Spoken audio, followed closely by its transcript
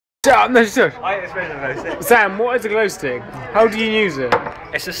Shut up, no, shut up. I ain't expecting a glow stick. Sam, what is a glow stick? How do you use it?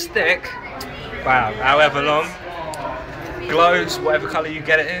 It's a stick, wow, however long, glows whatever colour you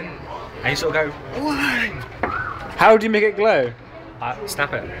get it in, and you sort of go, why? How do you make it glow?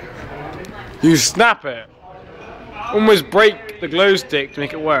 Snap it. You snap it. Almost break the glow stick to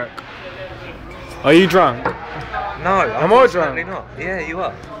make it work. Are you drunk? No, I'm all drunk. Absolutely not. Yeah, you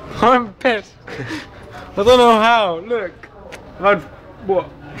are. I'm pissed. I don't know how. Look, I've had what?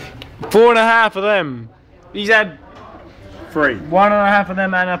 4.5 of them. He's had 3. 1.5 of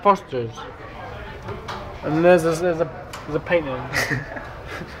them and imposters. And there's a painting.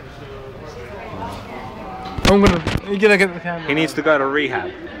 You're gonna get the camera. He needs to go to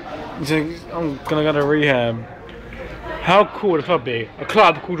rehab. I'm gonna go to rehab. How cool would a club be? A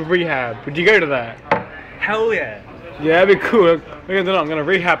club called Rehab. Would you go to that? Hell yeah. Yeah, that'd be cool. I'm gonna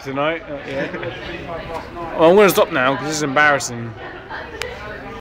rehab tonight. Yeah. Well, I'm gonna stop now because this is embarrassing.